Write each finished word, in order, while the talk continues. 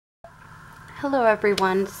Hello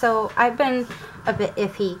everyone. So I've been a bit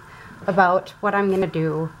iffy about what I'm going to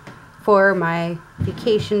do for my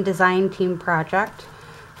vacation design team project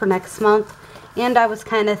for next month, and I was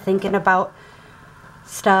kind of thinking about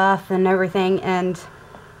stuff and everything, and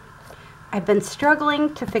I've been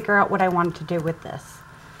struggling to figure out what I wanted to do with this.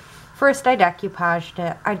 First I decoupaged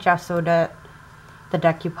it, I gessoed it, the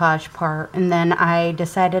decoupage part, and then I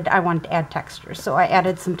decided I wanted to add texture, so I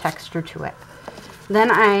added some texture to it. Then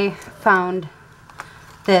I found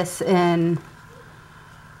this in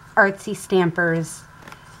Artsystampers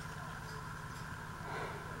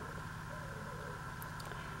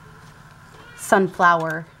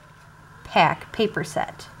Sunflower Pack paper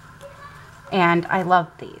set, and I love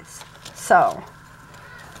these. So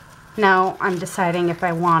now I'm deciding if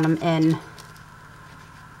I want them in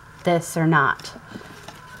this or not,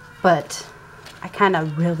 but I kind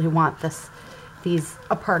of really want these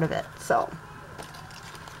a part of it, so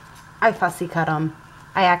I fussy cut them.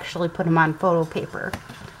 I actually put them on photo paper,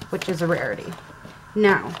 which is a rarity.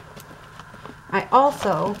 Now, I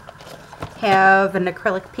also have an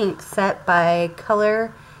acrylic paint set by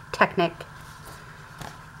Color Technic,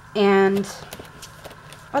 and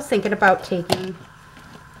I was thinking about taking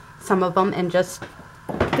some of them and just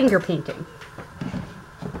finger painting.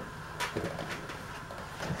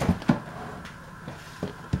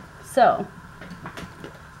 So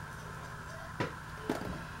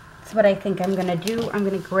that's what I think I'm going to do. I'm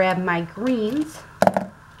going to grab my greens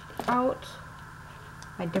out,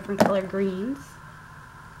 my different color greens,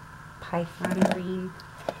 python green,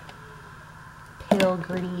 pale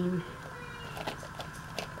green,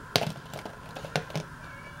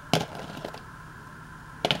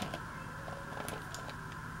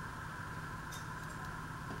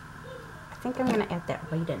 I think I'm going to add that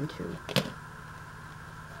white in too.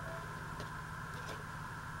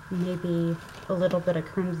 Maybe a little bit of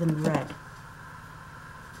crimson red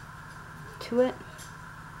to it.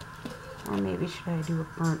 Or maybe should I do a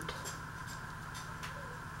burnt?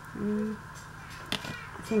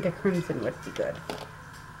 I think a crimson would be good.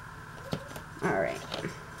 Alright.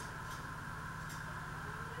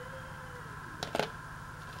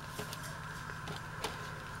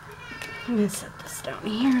 I'm going to set this down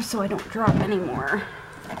here so I don't drop any more.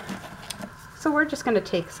 So we're just going to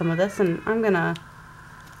take some of this, and I'm going to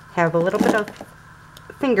have a little bit of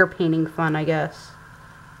finger painting fun, I guess,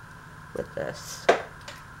 with this.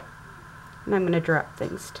 And I'm going to drop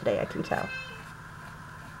things today, I can tell.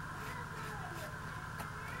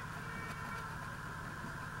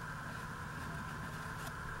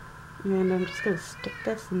 And I'm just going to stick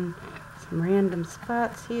this in some random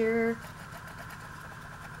spots here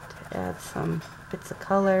to add some bits of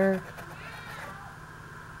color.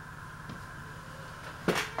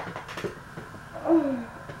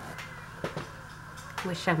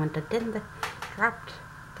 Wish I wouldn't have dropped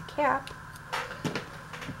the cap.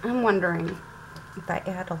 I'm wondering if I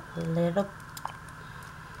add a little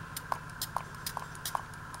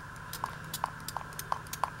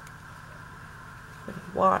bit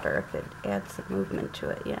of water, if it adds some movement to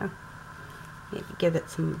it, yeah. Maybe give it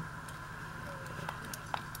some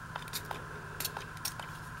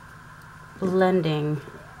blending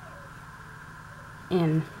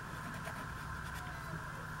in.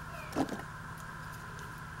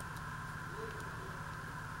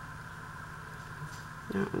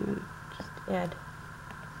 Now I'm going to just add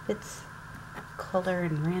bits of color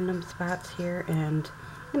in random spots here, and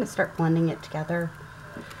I'm going to start blending it together.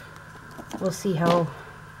 We'll see how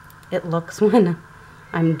it looks when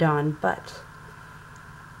I'm done, but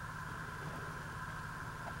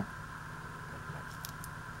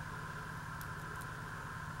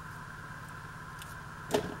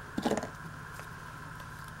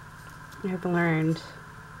I've learned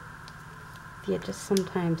if you just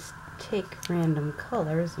sometimes take random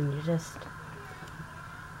colors and you just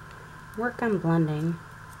work on blending,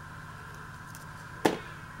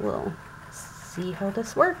 we'll see how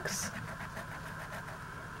this works.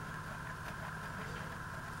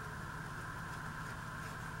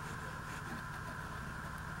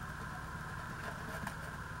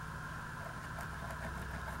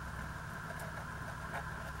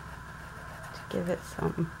 To give it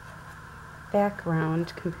some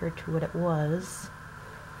background compared to what it was.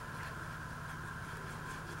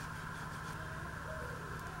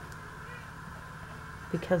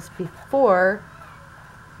 Because before,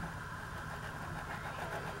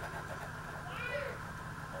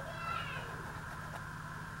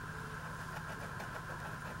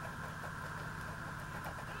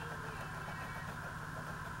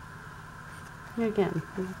 again,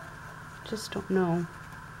 I just don't know.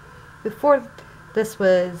 Before, this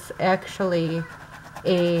was actually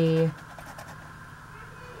a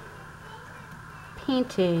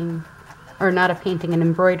painting, or not a painting, an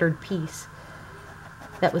embroidered piece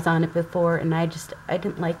that was on it before, and I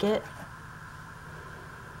didn't like it.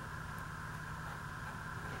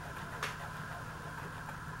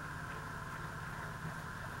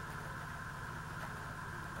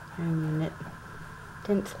 I mean, it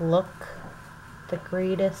didn't look the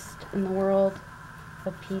greatest in the world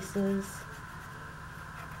of pieces.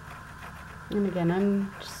 And again,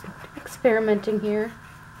 I'm just experimenting here.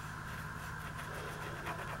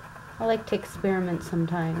 I like to experiment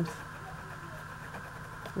sometimes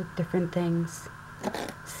with different things,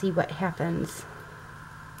 see what happens.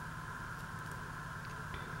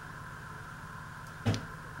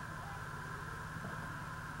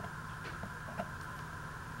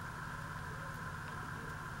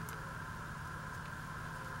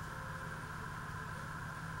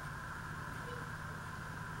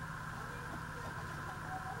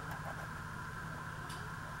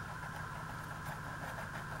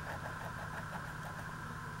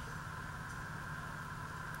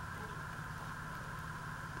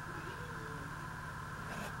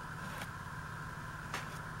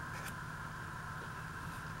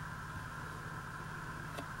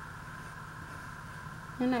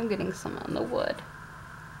 And I'm getting some on the wood.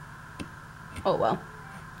 Oh well.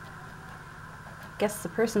 Guess the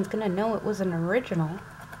person's gonna know it was an original,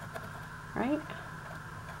 right?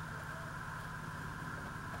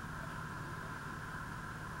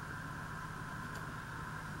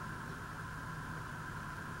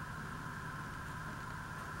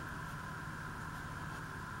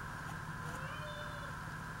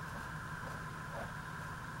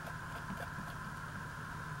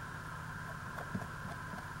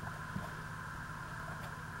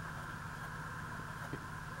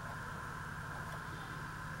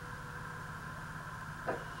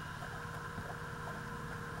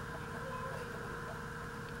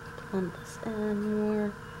 Blend this in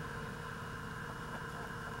more.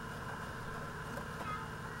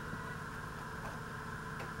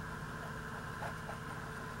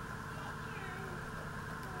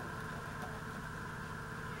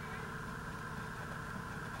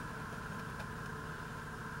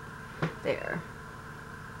 There.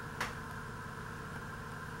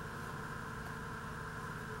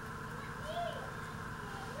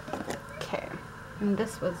 Okay, and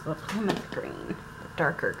this was the plymouth green, the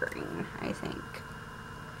darker green, I think.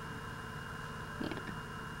 Yeah.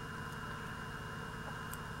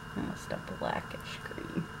 Almost a blackish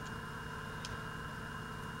green.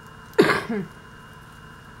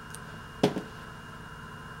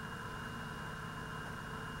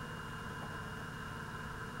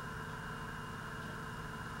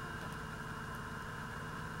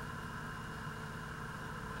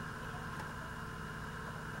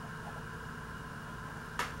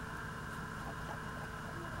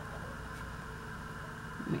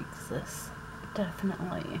 Makes this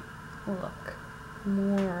definitely look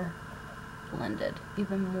more blended,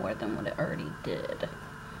 even more than what it already did.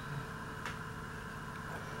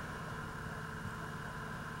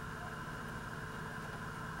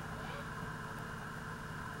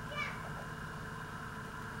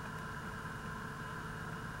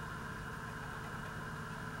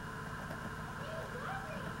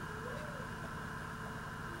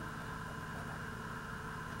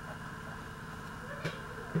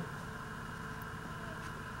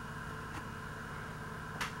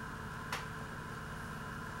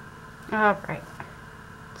 Alright,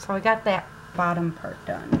 so I got that bottom part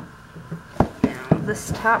done. Now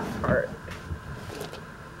this top part,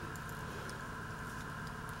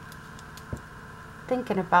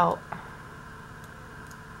 thinking about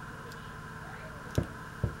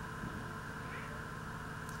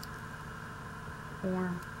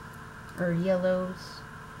orange or yellows.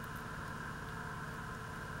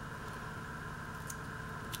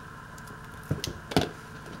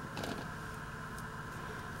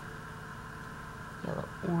 Yellow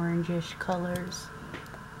orangish colors.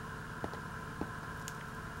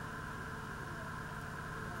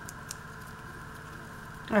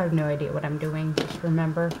 I have no idea what I'm doing. Just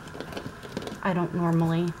remember, I don't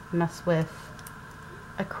normally mess with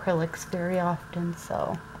acrylics very often,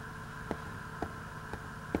 so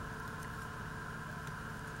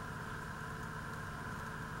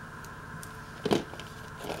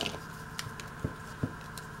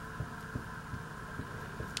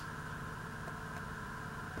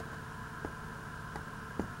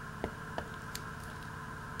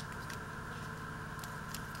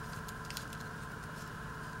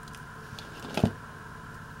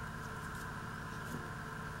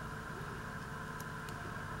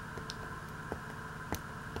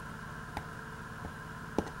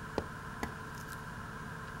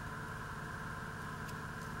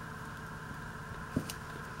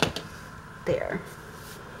there.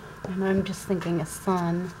 And I'm just thinking a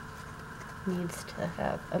sun needs to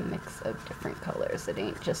have a mix of different colors. It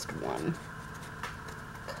ain't just one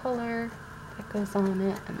color that goes on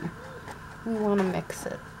it, and we want to mix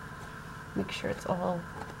it. Make sure it's all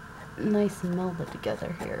nice and melded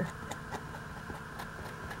together here.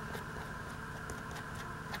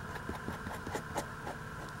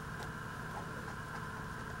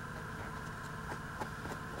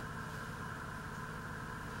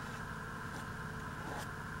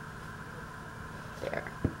 There.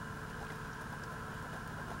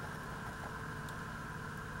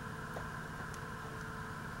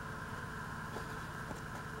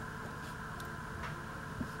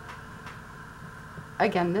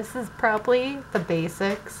 Again, this is probably the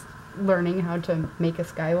basics, learning how to make a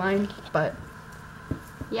skyline, but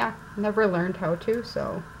yeah, never learned how to,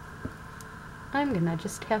 so I'm gonna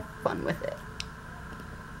just have fun with it.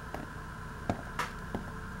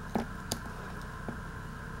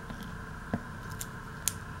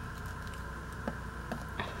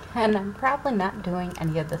 And I'm probably not doing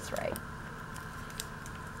any of this right.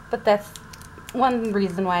 But that's one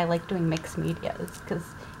reason why I like doing mixed media, is because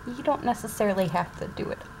you don't necessarily have to do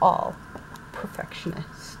it all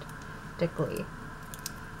perfectionistically.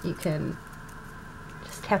 You can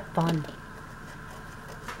just have fun.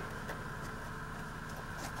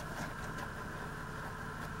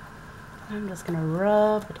 I'm just gonna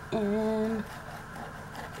rub it in.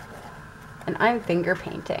 And I'm finger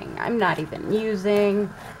painting. I'm not even using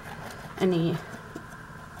any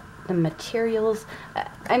the materials.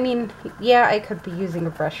 I mean, yeah, I could be using a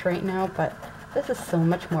brush right now, but this is so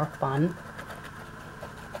much more fun.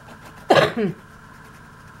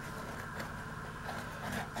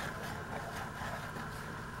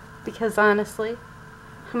 Because honestly,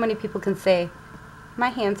 how many people can say, my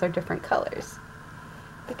hands are different colors?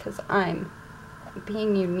 Because I'm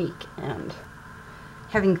being unique and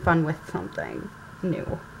having fun with something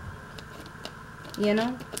new. You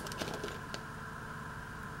know?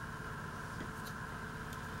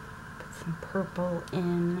 Put some purple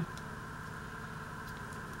in.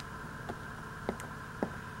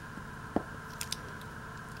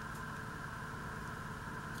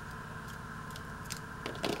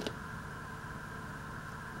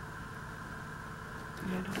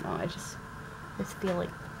 I don't know, I just feel like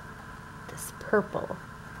this purple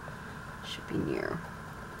should be near.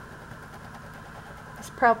 This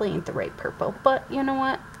probably ain't the right purple, but you know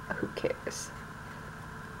what? Who cares?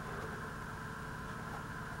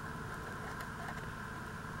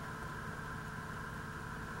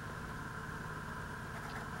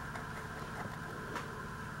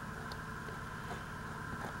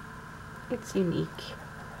 It's unique.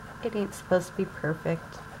 It ain't supposed to be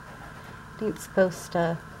perfect. It ain't supposed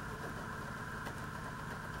to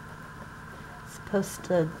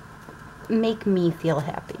make me feel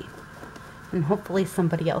happy, and hopefully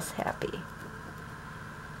somebody else happy.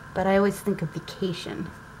 But I always think of vacation.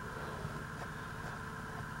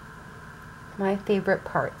 My favorite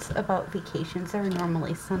parts about vacations are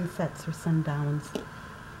normally sunsets or sundowns.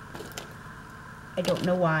 I don't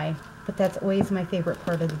know why, but that's always my favorite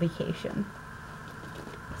part of the vacation.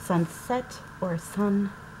 Sunset or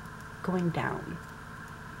sun going down.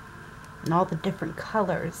 And all the different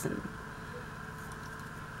colors and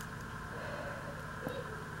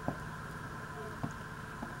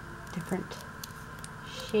different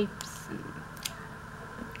shapes and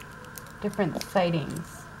different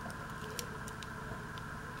sightings.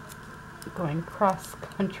 Going cross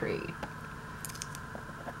country.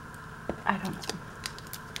 I don't know.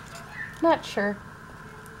 Not sure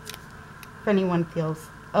if anyone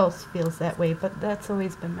else feels that way, but that's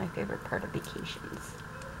always been my favorite part of vacations.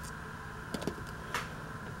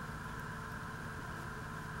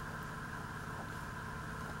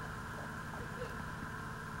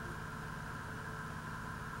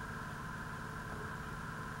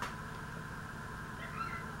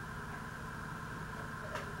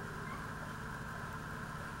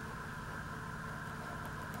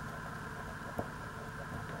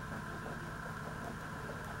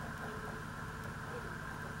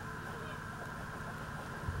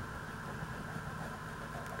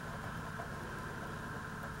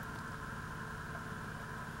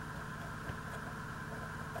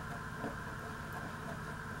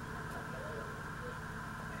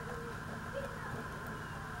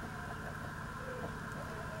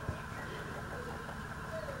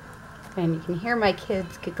 And you can hear my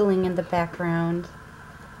kids giggling in the background.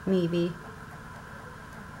 Maybe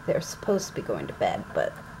they're supposed to be going to bed,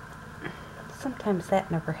 but sometimes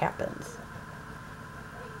that never happens.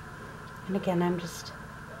 And again, I'm just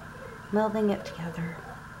melding it together.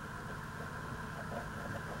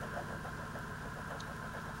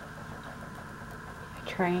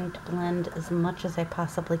 trying to blend as much as I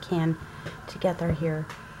possibly can together here.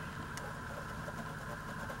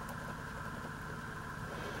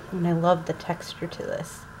 And I love the texture to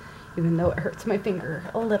this, even though it hurts my finger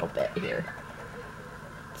a little bit here.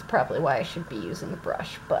 It's probably why I should be using a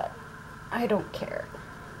brush, but I don't care.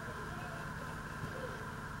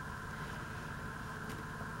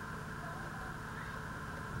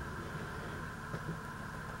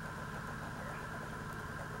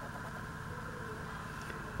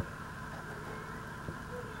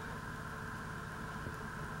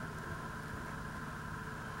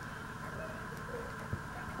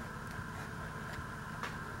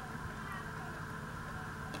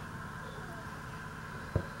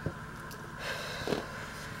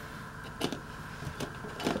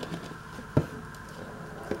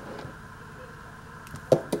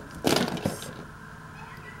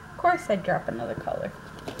 Of course I'd drop another color.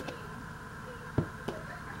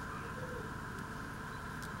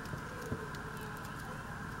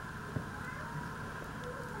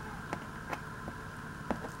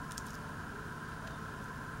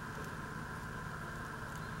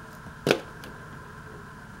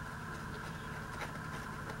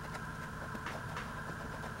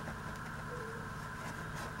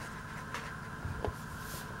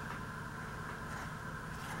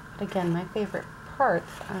 But again, my favorite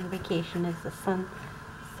parts on vacation is the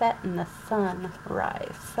sunset and the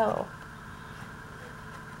sunrise. So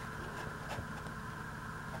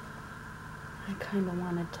I kind of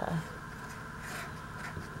wanted to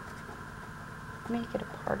make it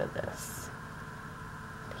a part of this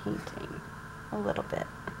painting a little bit.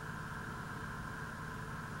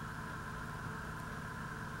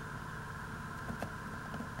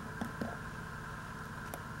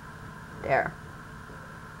 There.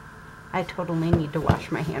 I totally need to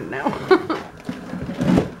wash my hand now.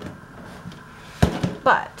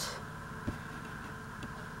 But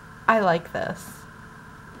I like this.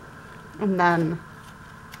 And then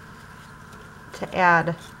to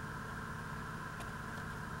add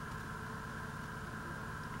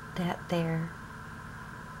that there,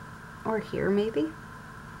 or here maybe,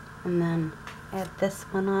 and then add this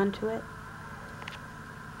one onto it.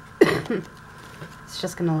 It's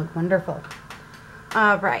just gonna look wonderful.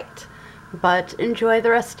 Alright, but enjoy the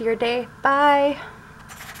rest of your day. Bye!